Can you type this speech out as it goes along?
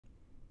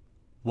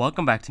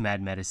Welcome back to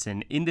Mad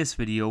Medicine. In this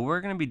video,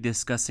 we're going to be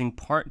discussing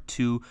part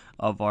 2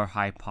 of our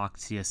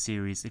hypoxia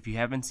series. If you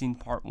haven't seen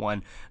part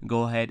 1,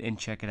 go ahead and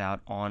check it out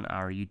on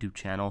our YouTube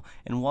channel.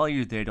 And while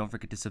you're there, don't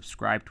forget to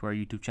subscribe to our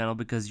YouTube channel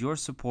because your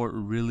support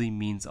really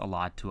means a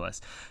lot to us.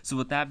 So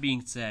with that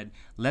being said,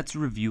 let's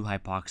review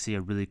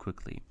hypoxia really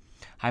quickly.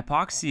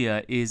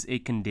 Hypoxia is a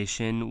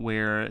condition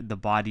where the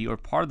body or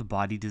part of the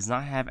body does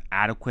not have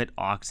adequate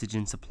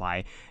oxygen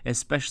supply,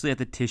 especially at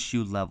the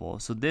tissue level.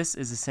 So this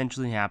is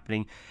essentially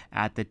happening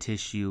at the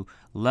tissue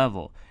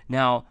level.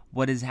 Now,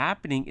 what is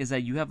happening is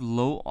that you have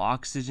low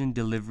oxygen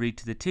delivery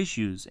to the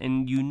tissues,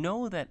 and you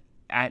know that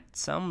at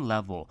some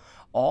level,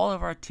 all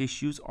of our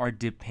tissues are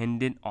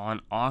dependent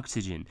on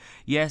oxygen.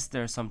 Yes,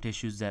 there are some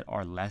tissues that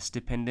are less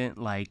dependent,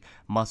 like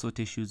muscle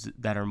tissues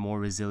that are more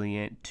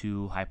resilient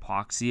to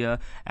hypoxia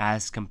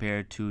as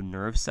compared to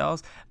nerve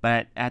cells.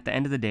 But at the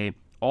end of the day,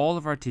 all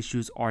of our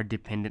tissues are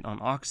dependent on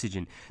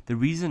oxygen. The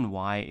reason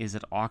why is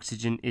that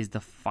oxygen is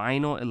the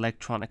final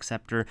electron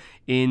acceptor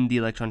in the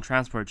electron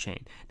transport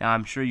chain. Now,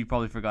 I'm sure you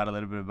probably forgot a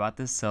little bit about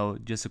this, so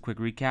just a quick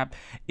recap.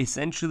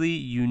 Essentially,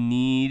 you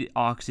need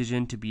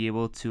oxygen to be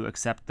able to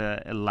accept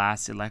the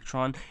last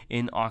electron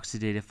in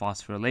oxidative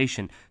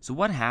phosphorylation. So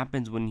what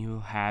happens when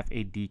you have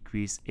a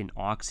decrease in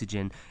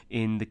oxygen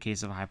in the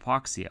case of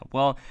hypoxia?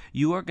 Well,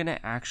 you are going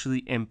to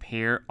actually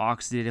impair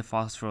oxidative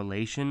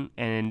phosphorylation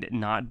and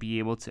not be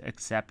able to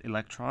accept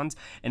electrons,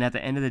 and at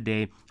the end of the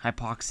day,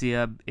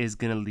 hypoxia is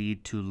going to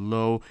lead to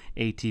low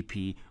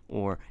ATP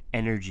or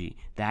energy.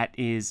 That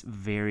is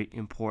very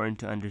important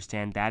to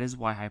understand. That is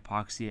why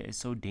hypoxia is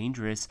so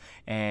dangerous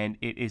and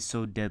it is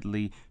so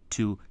deadly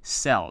to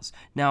cells.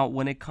 Now,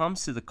 when it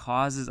comes to the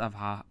causes of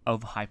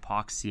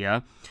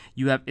hypoxia,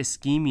 you have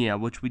ischemia,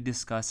 which we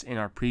discussed in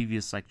our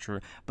previous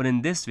lecture, but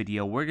in this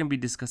video, we're going to be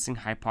discussing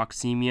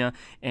hypoxemia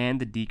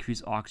and the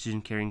decreased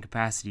oxygen carrying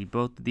capacity.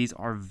 Both of these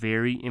are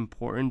very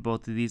important.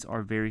 Both of these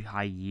are very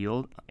high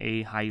yield,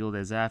 A, high yield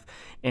as F,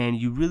 and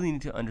you really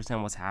need to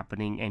understand what's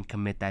happening and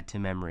commit that to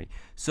memory.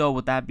 So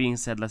with that being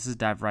said, let's just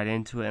dive right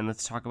into it and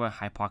let's talk about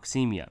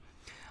hypoxemia.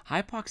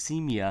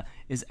 Hypoxemia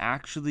is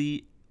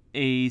actually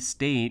a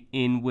state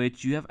in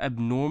which you have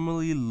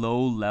abnormally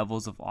low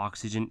levels of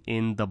oxygen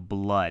in the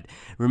blood.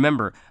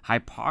 Remember,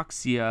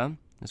 hypoxia,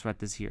 let's write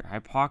this here.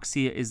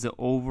 Hypoxia is the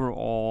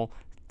overall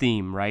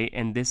theme, right?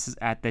 And this is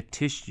at the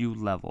tissue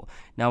level.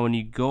 Now, when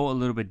you go a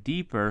little bit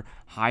deeper,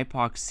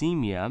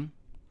 hypoxemia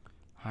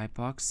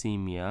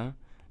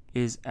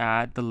is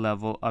at the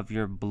level of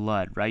your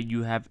blood, right?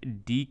 You have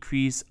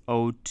decreased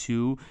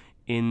O2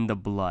 in the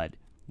blood.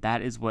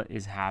 That is what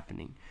is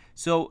happening.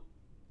 So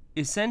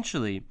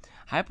essentially,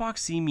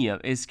 hypoxemia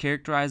is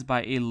characterized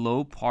by a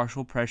low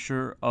partial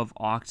pressure of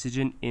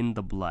oxygen in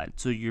the blood.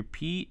 So your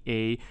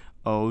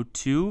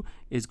PaO2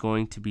 is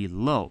going to be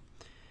low.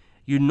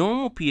 Your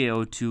normal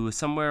PaO2 is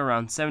somewhere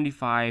around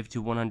 75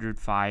 to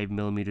 105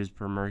 millimeters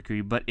per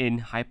mercury, but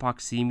in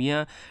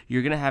hypoxemia,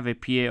 you're going to have a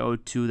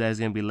PaO2 that is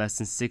going to be less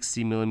than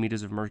 60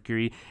 millimeters of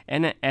mercury,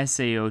 and an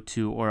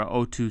SaO2 or an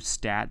O2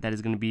 stat that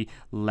is going to be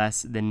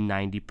less than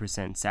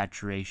 90%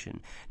 saturation.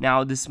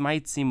 Now, this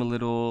might seem a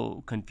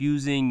little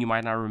confusing. You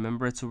might not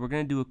remember it, so we're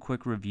going to do a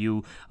quick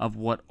review of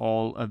what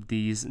all of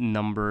these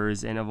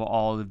numbers and of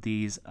all of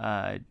these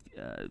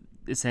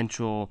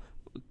essential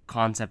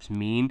concepts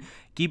mean.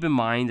 Keep in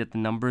mind that the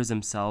numbers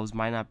themselves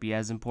might not be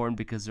as important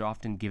because they're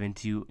often given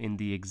to you in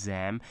the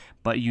exam,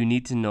 but you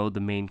need to know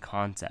the main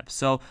concepts.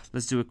 So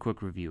let's do a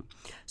quick review.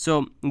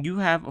 So you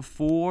have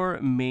 4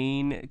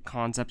 main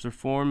concepts or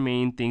 4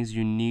 main things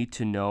you need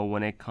to know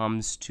when it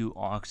comes to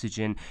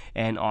oxygen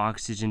and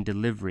oxygen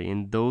delivery,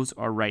 and those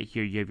are right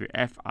here. You have your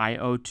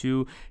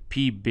FiO2,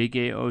 P big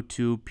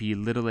AO2, P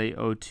little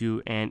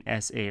AO2, and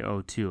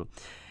SaO2.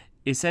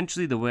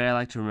 Essentially, the way I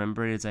like to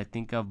remember it is I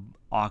think of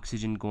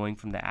oxygen going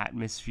from the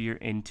atmosphere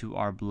into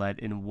our blood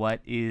and what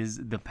is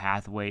the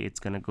pathway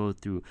it's going to go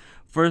through.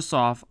 First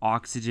off,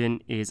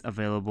 oxygen is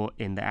available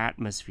in the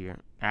atmosphere,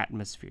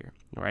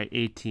 right?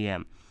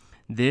 ATM.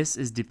 This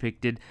is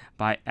depicted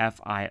by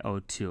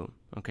FiO2,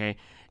 okay?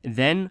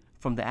 Then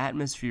from the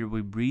atmosphere,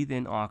 we breathe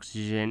in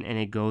oxygen and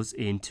it goes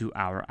into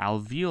our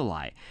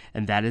alveoli,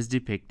 and that is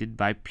depicted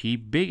by P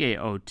big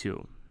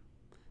AO2.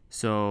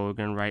 So we're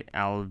going to write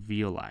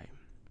alveoli.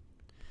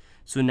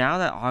 So now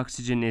that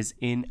oxygen is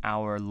in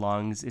our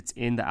lungs, it's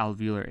in the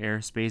alveolar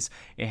airspace,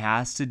 it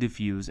has to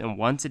diffuse. And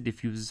once it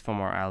diffuses from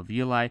our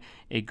alveoli,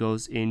 it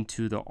goes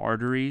into the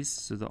arteries,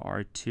 so the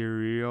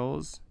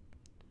arterioles,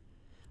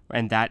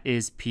 and that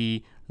is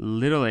P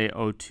little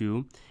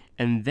AO2.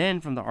 And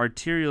then from the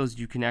arterioles,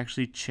 you can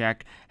actually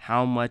check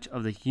how much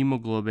of the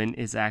hemoglobin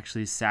is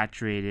actually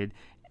saturated,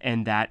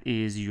 and that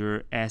is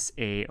your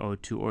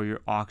SaO2 or your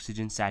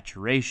oxygen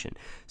saturation.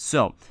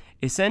 So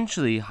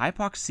essentially,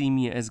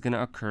 hypoxemia is going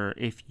to occur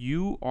if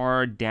you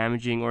are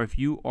damaging or if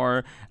you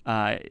are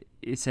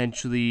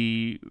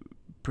essentially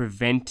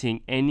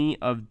preventing any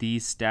of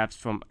these steps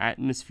from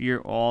atmosphere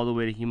all the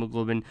way to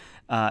hemoglobin,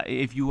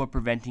 if you are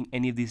preventing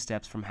any of these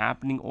steps from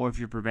happening, or if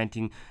you're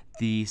preventing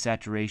the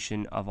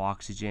saturation of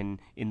oxygen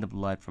in the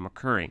blood from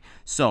occurring.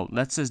 So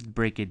let's just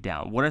break it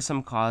down. What are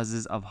some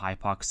causes of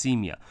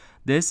hypoxemia?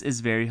 This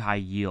is very high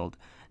yield.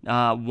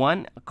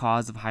 One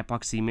cause of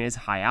hypoxemia is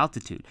high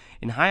altitude.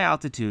 In high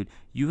altitude,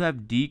 you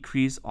have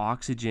decreased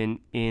oxygen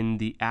in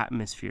the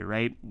atmosphere,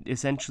 right?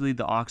 Essentially,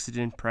 the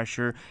oxygen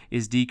pressure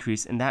is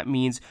decreased, and that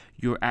means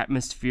your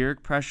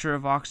atmospheric pressure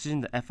of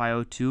oxygen, the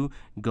FiO2,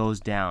 goes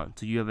down.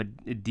 So you have a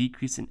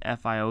decrease in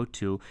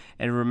FiO2.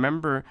 And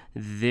remember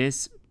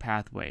this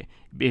pathway.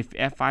 If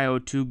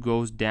FiO2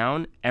 goes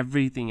down,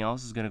 everything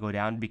else is going to go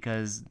down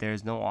because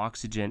there's no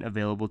oxygen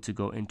available to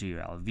go into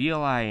your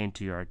alveoli,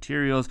 into your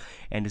arterioles,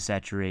 and to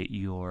saturate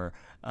your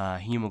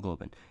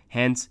hemoglobin.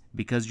 Hence,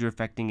 because you're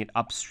affecting it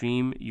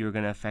upstream, you're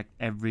going to affect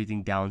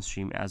everything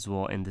downstream as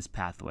well in this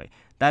pathway.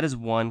 That is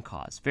one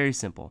cause. Very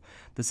simple.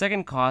 The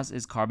second cause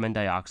is carbon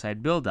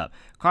dioxide buildup.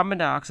 Carbon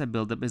dioxide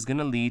buildup is going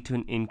to lead to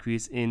an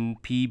increase in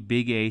P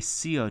big A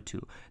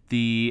CO2,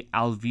 the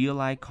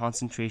alveoli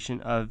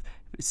concentration of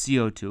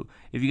CO2.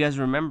 If you guys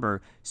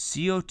remember,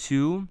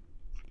 CO2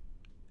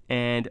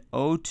 and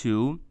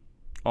O2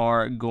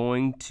 are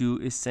going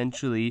to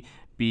essentially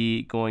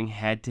be going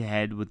head to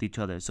head with each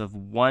other. So if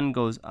one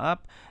goes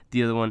up,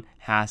 the other one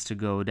has to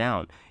go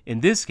down.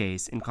 In this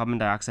case, in carbon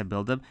dioxide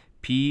buildup,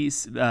 P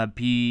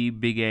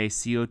big A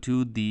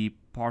CO2, the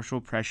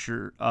partial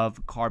pressure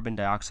of carbon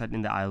dioxide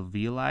in the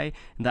alveoli,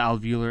 in the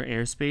alveolar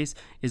airspace,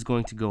 is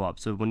going to go up.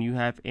 So when you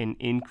have an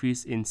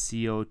increase in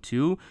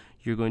CO2,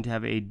 you're going to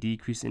have a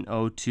decrease in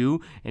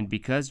O2, and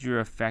because you're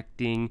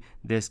affecting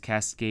this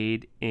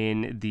cascade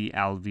in the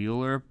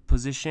alveolar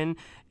position,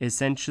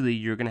 essentially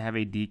you're going to have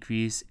a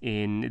decrease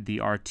in the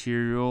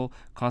arterial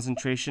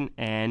concentration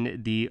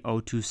and the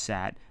O2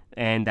 sat,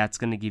 and that's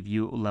going to give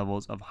you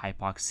levels of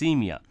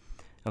hypoxemia.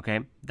 Okay,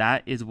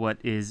 that is what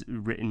is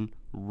written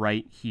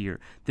right here.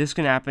 This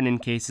can happen in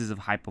cases of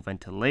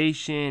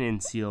hypoventilation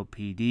and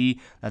COPD.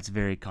 That's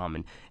very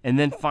common. And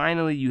then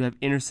finally, you have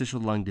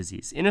interstitial lung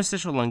disease.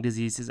 Interstitial lung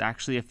disease is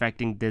actually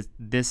affecting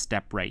this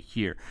step right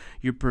here.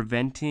 You're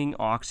preventing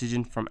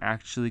oxygen from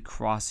actually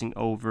crossing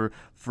over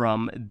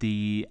from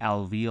the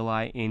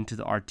alveoli into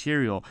the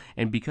arteriole.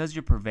 And because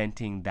you're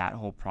preventing that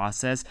whole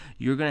process,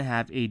 you're going to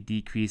have a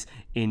decrease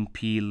in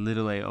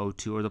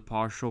P(a)O2, or the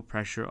partial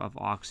pressure of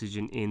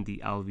oxygen in the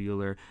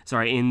arteriolar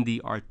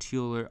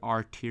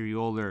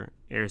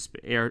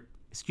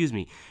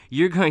airspace.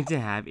 You're going to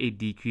have a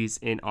decrease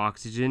in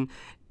oxygen,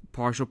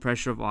 partial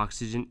pressure of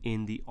oxygen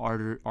in the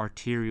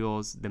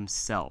arterioles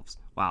themselves.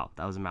 Wow,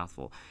 that was a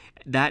mouthful.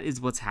 That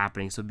is what's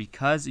happening. So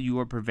because you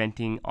are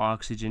preventing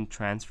oxygen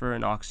transfer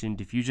and oxygen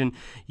diffusion,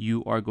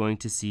 you are going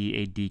to see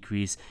a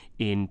decrease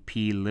in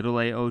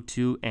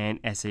P(a)O2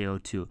 and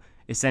SaO2,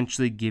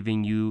 essentially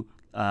giving you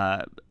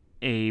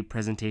a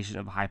presentation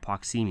of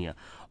hypoxemia.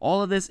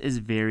 All of this is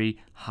very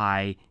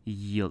high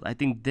yield. I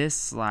think this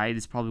slide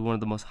is probably one of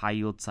the most high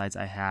yield slides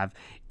I have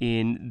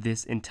in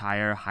this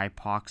entire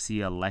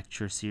hypoxia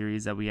lecture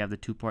series that we have, the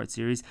two-part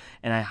series,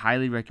 and I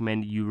highly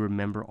recommend you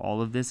remember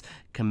all of this,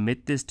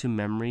 commit this to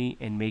memory,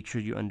 and make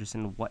sure you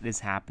understand what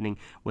is happening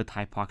with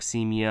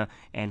hypoxemia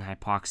and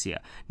hypoxia.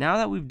 Now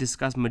that we've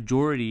discussed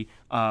majority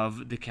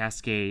of the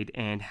cascade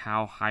and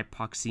how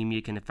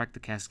hypoxemia can affect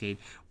the cascade,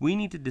 we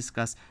need to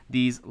discuss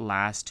these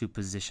last two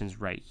positions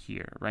right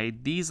here,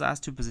 right? These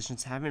last two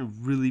positions haven't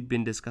really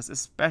been discussed,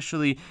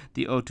 especially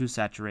the O2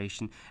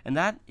 saturation, and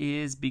that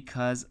is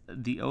because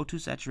the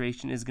O2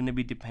 saturation is going to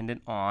be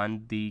dependent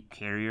on the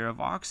carrier of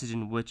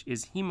oxygen, which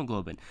is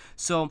hemoglobin.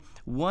 So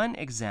one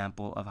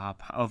example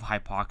of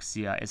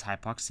hypoxia is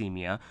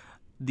hypoxemia.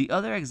 The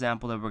other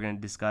example that we're going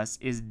to discuss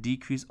is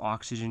decreased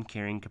oxygen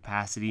carrying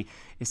capacity.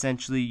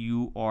 Essentially,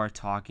 you are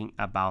talking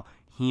about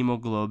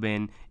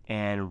hemoglobin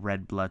and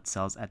red blood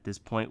cells at this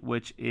point,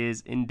 which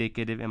is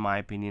indicative, in my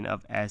opinion,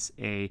 of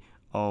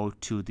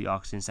SaO2, the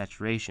oxygen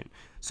saturation.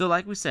 So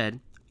like we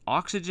said,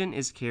 oxygen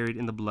is carried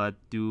in the blood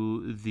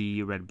through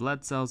the red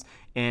blood cells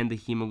and the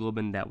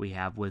hemoglobin that we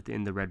have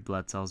within the red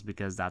blood cells,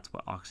 because that's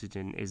what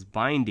oxygen is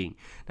binding.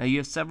 Now you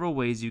have several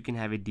ways you can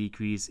have a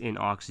decrease in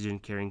oxygen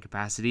carrying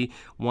capacity.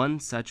 One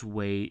such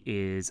way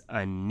is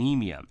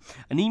anemia.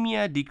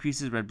 Anemia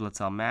decreases red blood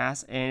cell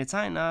mass, and it's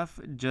not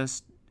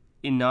just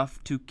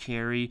enough to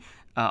carry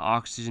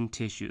oxygen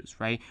tissues,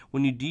 right?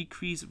 When you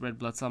decrease red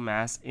blood cell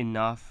mass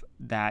enough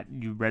that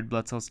your red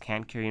blood cells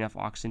can't carry enough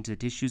oxygen to the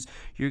tissues,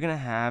 you're going to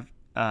have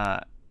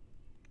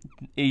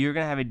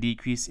a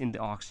decrease in the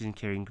oxygen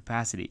carrying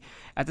capacity.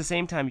 At the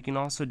same time, you can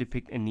also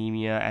depict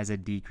anemia as a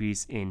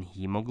decrease in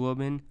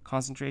hemoglobin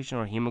concentration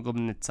or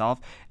hemoglobin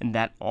itself, and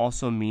that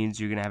also means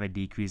you're going to have a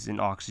decrease in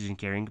oxygen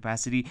carrying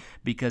capacity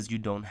because you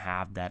don't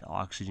have that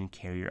oxygen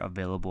carrier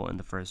available in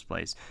the first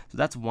place. So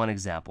that's one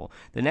example.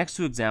 The next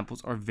two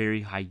examples are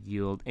very high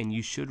yield, and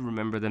you should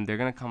remember them. They're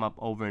going to come up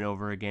over and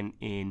over again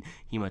in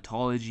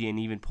hematology and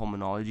even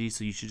pulmonology,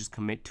 so you should just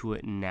commit to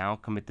it now,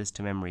 commit this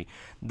to memory.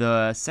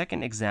 The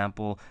second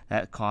example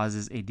that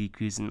causes a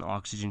decrease in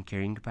oxygen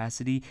carrying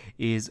capacity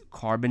is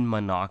carbon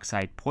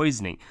monoxide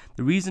poisoning.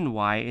 The reason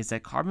why is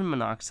that carbon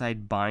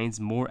monoxide binds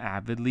more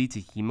avidly to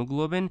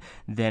hemoglobin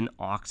than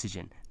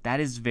oxygen. That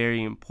is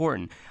very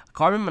important.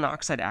 Carbon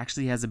monoxide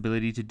actually has the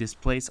ability to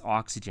displace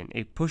oxygen.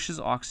 It pushes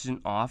oxygen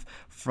off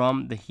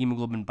from the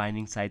hemoglobin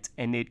binding sites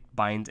and it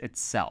binds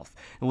itself.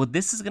 And what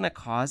this is going to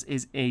cause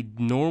is a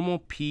normal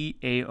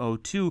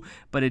PaO2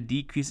 but a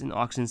decrease in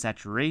oxygen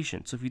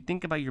saturation. So if you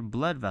think about your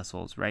blood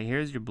vessels, right,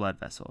 here's your blood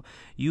vessel.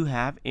 You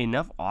have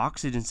enough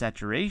oxygen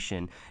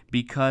saturation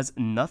because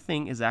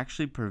nothing is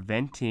actually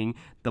preventing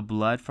the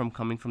blood from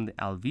coming from the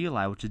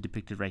alveoli, which is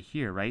depicted right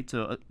here, right?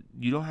 So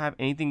you don't have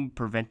anything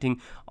preventing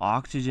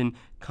oxygen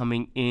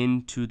coming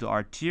into the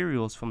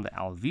arterioles from the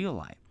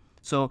alveoli.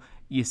 So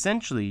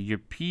essentially your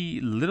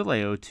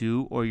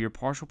PaO2 or your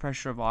partial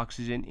pressure of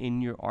oxygen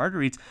in your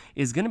arteries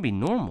is going to be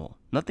normal.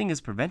 Nothing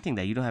is preventing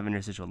that. You don't have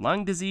interstitial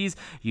lung disease.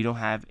 You don't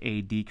have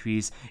a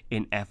decrease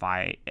in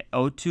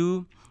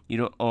FiO2. You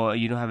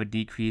don't have a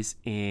decrease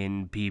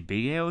in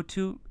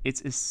PbAO2.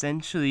 It's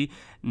essentially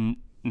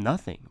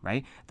nothing,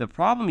 right? The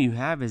problem you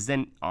have is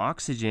then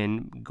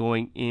oxygen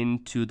going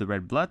into the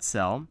red blood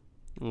cell,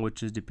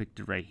 which is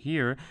depicted right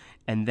here,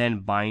 and then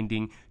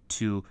binding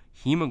to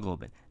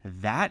hemoglobin.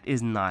 That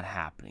is not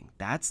happening.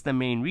 That's the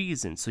main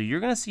reason. So you're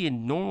going to see a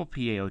normal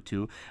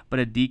PaO2, but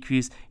a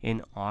decrease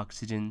in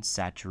oxygen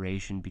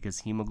saturation because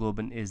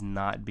hemoglobin is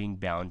not being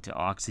bound to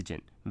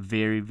oxygen.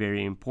 Very,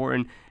 very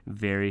important,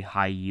 very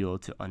high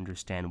yield to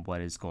understand what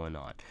is going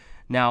on.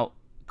 Now,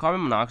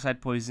 carbon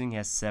monoxide poisoning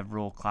has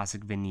several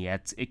classic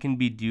vignettes. It can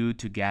be due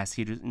to gas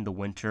heaters in the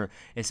winter,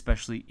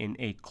 especially in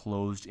a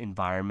closed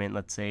environment.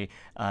 Let's say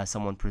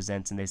someone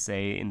presents and they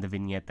say in the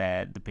vignette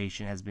that the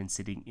patient has been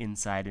sitting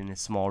inside in a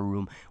small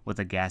room with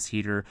a gas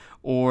heater,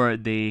 or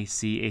they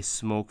see a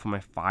smoke from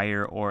a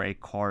fire or a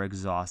car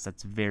exhaust.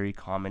 That's very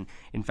common.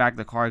 In fact,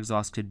 the car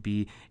exhaust could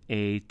be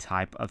a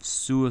type of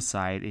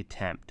suicide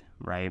attempt,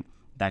 right?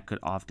 That could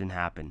often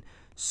happen.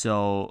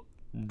 So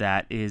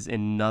that is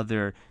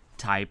another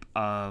type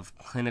of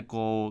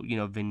clinical,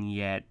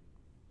 vignette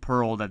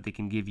pearl that they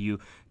can give you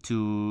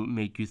to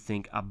make you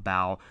think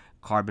about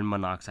carbon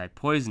monoxide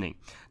poisoning.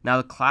 Now,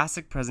 the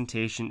classic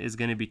presentation is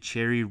going to be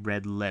cherry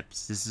red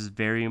lips. This is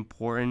very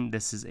important.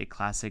 This is a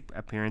classic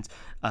appearance,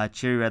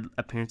 cherry red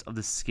appearance of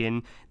the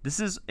skin.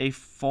 This is a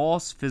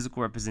false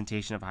physical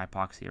representation of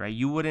hypoxia, right?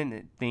 You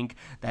wouldn't think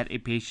that a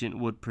patient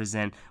would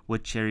present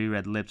with cherry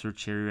red lips or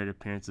cherry red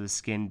appearance of the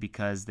skin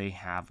because they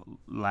have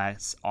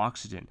less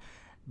oxygen.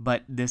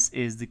 But this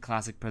is the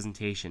classic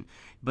presentation.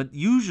 But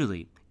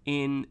usually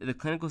in the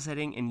clinical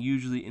setting and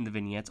usually in the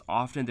vignettes,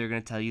 often they're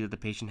going to tell you that the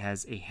patient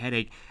has a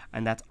headache,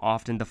 and that's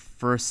often the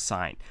first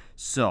sign.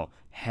 So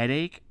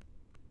headache,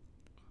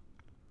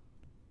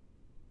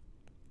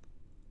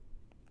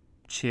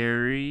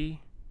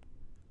 cherry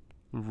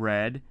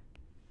red,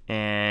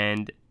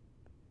 and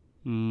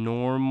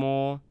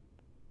normal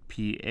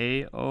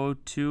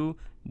PaO2,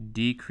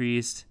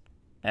 decreased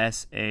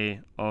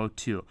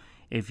SaO2.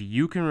 If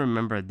you can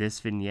remember this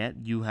vignette,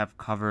 you have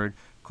covered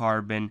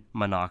carbon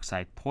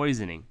monoxide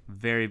poisoning.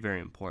 Very,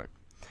 very important.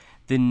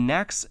 The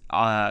next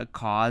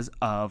cause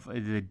of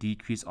the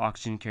decreased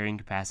oxygen carrying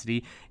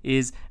capacity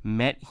is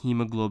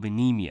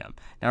methemoglobinemia.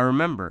 Now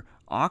remember,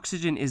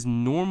 hemoglobin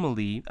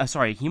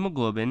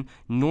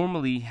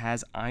normally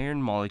has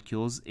iron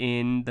molecules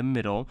in the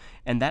middle,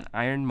 and that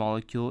iron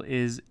molecule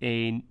is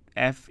a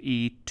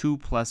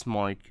Fe2+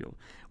 molecule.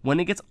 When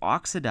it gets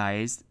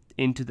oxidized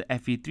into the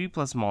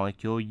Fe3+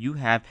 molecule, you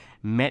have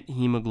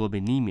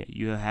methemoglobinemia.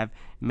 You have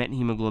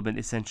methemoglobin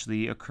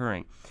essentially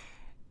occurring.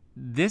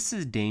 This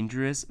is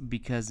dangerous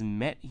because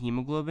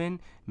methemoglobin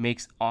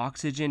makes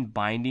oxygen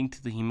binding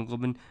to the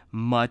hemoglobin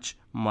much,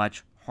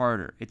 much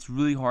harder. It's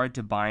really hard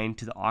to bind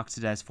to the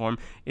oxidized form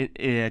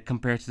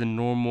compared to the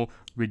normal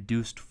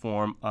reduced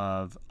form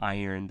of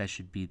iron that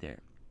should be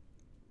there.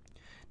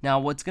 Now,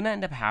 what's going to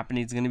end up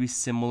happening is going to be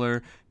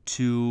similar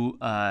to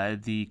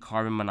the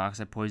carbon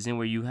monoxide poisoning,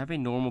 where you have a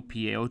normal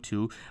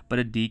PaO2 but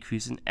a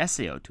decrease in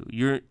SaO2.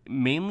 You're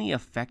mainly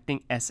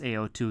affecting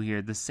SaO2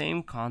 here. The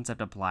same concept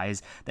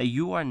applies, that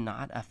you are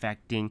not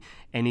affecting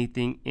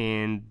anything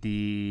in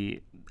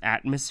the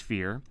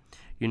atmosphere.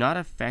 You're not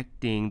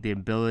affecting the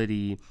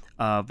ability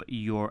of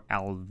your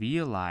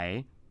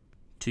alveoli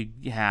to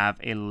have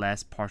a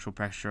less partial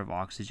pressure of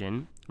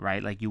oxygen,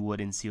 right, like you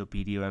would in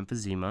COPD or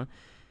emphysema,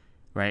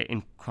 right,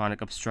 in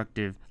chronic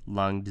obstructive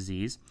lung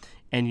disease.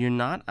 And you're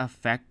not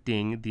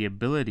affecting the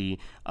ability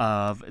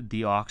of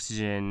the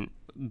oxygen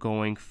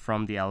going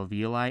from the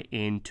alveoli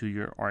into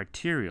your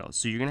arterioles.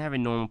 So you're going to have a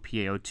normal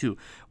PaO2.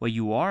 What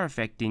you are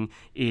affecting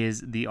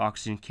is the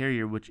oxygen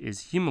carrier, which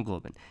is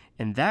hemoglobin.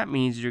 And that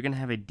means you're going to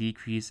have a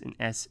decrease in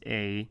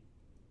SaO2.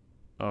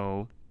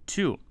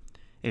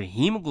 If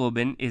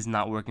hemoglobin is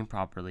not working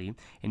properly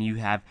and you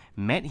have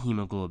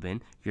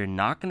methemoglobin, you're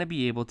not going to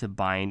be able to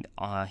bind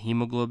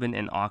hemoglobin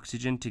and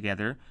oxygen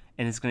together,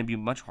 and it's going to be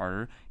much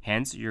harder.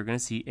 Hence, you're going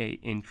to see an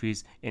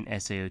increase in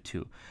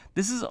SaO2.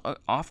 This is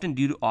often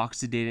due to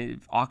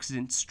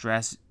oxidant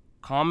stress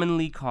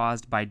commonly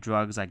caused by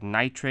drugs like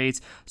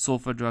nitrates,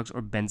 sulfa drugs,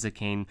 or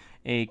benzocaine.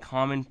 A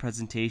common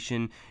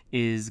presentation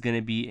is going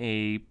to be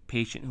a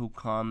patient who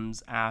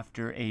comes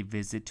after a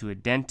visit to a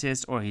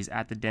dentist, or he's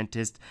at the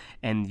dentist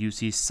and you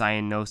see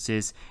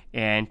cyanosis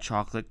and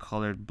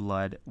chocolate-colored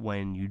blood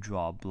when you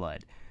draw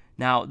blood.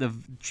 Now, the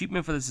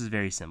treatment for this is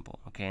very simple,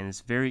 okay, and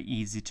it's very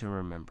easy to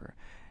remember.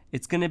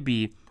 It's going to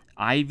be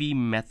IV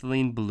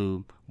methylene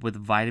blue with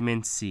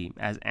vitamin C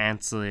as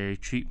ancillary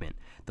treatment.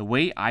 The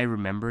way I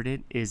remembered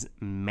it is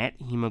met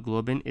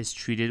hemoglobin is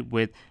treated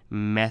with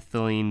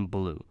methylene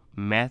blue.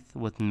 Meth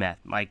with meth.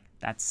 Like,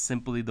 that's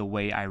simply the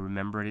way I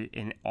remembered it,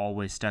 and it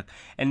always stuck.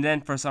 And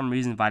then for some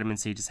reason, vitamin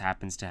C just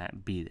happens to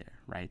be there,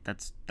 right?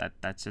 That's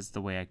just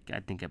the way I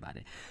think about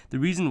it. The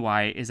reason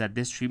why is that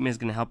this treatment is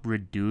going to help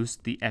reduce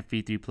the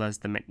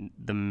Fe3+,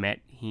 the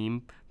met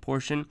heme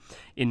portion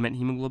in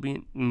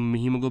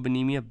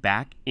hemoglobinemia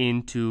back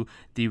into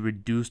the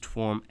reduced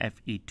form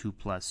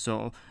Fe2+.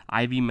 So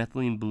IV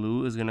methylene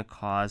blue is going to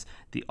cause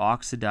the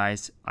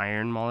oxidized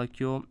iron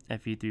molecule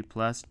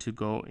Fe3+ to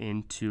go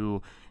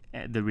into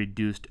the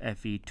reduced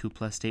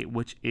Fe2+ state,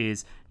 which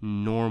is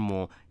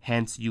normal.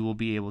 Hence, you will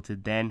be able to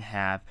then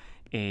have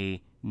a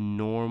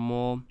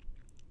normal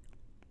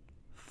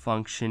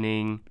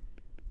functioning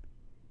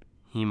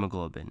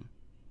hemoglobin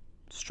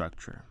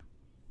structure.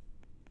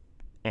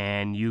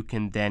 And you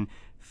can then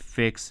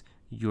fix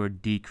your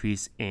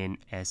decrease in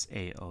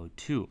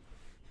SaO2.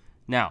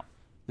 Now,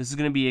 this is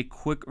going to be a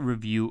quick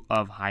review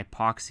of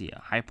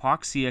hypoxia.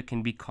 Hypoxia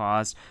can be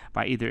caused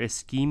by either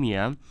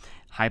ischemia,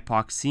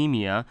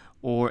 hypoxemia,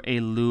 or a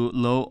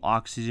low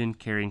oxygen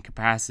carrying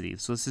capacity.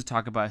 So let's just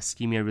talk about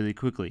ischemia really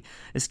quickly.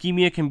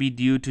 Ischemia can be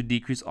due to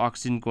decreased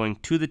oxygen going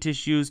to the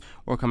tissues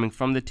or coming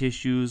from the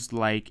tissues,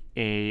 like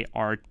a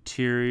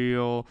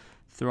arterial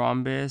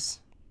thrombus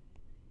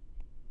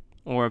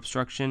or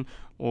obstruction,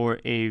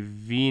 or a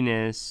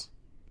venous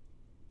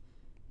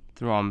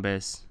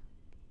thrombus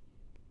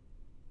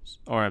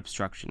or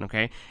obstruction,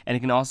 okay? And it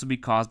can also be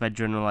caused by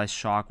generalized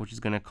shock, which is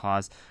going to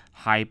cause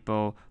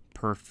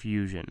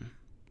hypoperfusion.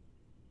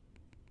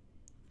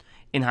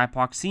 In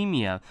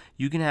hypoxemia,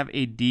 you can have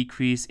a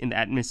decrease in the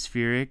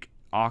atmospheric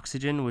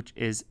oxygen, which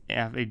is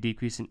a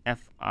decrease in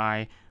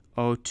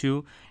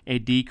FiO2, a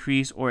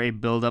decrease or a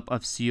buildup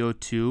of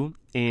CO2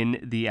 in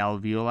the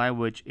alveoli,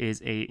 which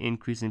is a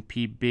increase in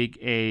P big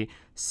A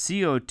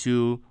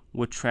CO2,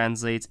 which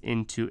translates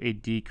into a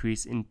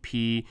decrease in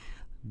P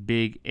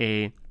big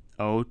A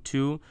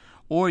O2,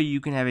 or you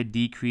can have a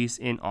decrease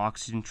in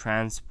oxygen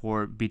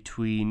transport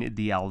between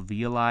the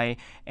alveoli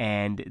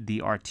and the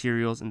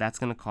arterioles, and that's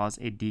going to cause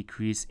a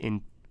decrease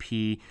in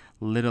P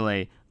little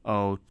a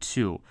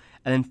O2.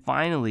 And then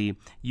finally,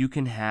 you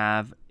can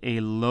have a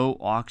low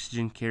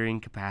oxygen carrying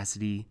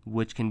capacity,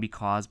 which can be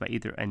caused by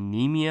either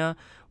anemia,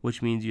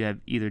 which means you have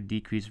either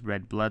decreased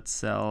red blood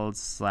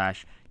cells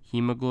 /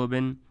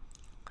 hemoglobin,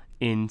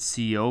 in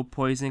CO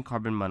poisoning,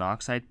 carbon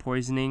monoxide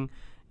poisoning,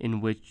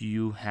 in which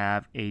you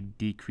have a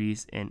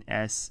decrease in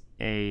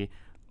SaO2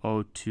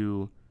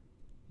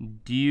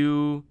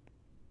 due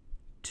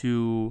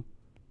to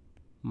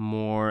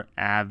more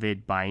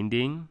avid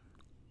binding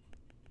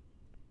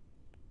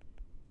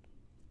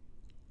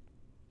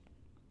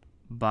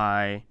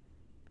by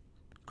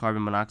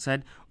carbon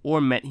monoxide, or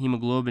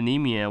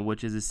methemoglobinemia,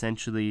 which is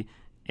essentially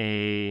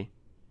a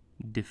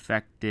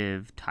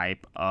defective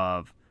type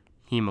of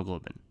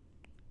hemoglobin.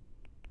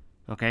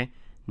 Okay,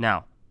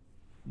 now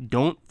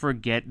don't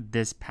forget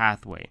this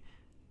pathway.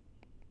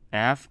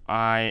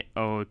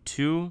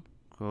 FiO2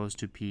 goes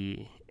to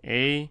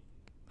PaO2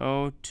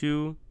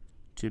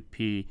 to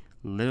P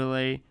little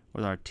a,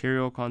 or the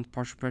arterial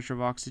partial pressure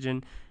of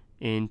oxygen,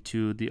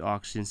 into the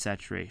oxygen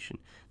saturation.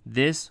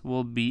 This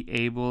will be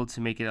able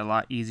to make it a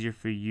lot easier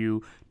for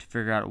you to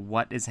figure out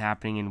what is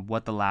happening and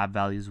what the lab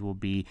values will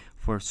be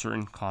for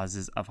certain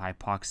causes of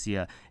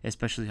hypoxia,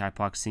 especially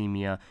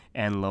hypoxemia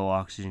and low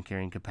oxygen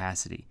carrying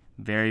capacity.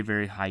 Very,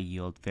 very high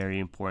yield, very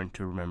important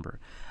to remember.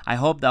 I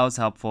hope that was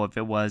helpful. If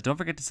it was, don't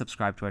forget to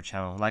subscribe to our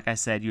channel. Like I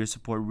said, your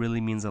support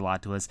really means a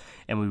lot to us,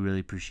 and we really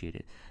appreciate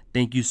it.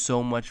 Thank you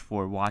so much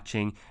for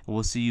watching, and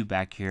we'll see you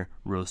back here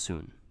real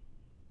soon.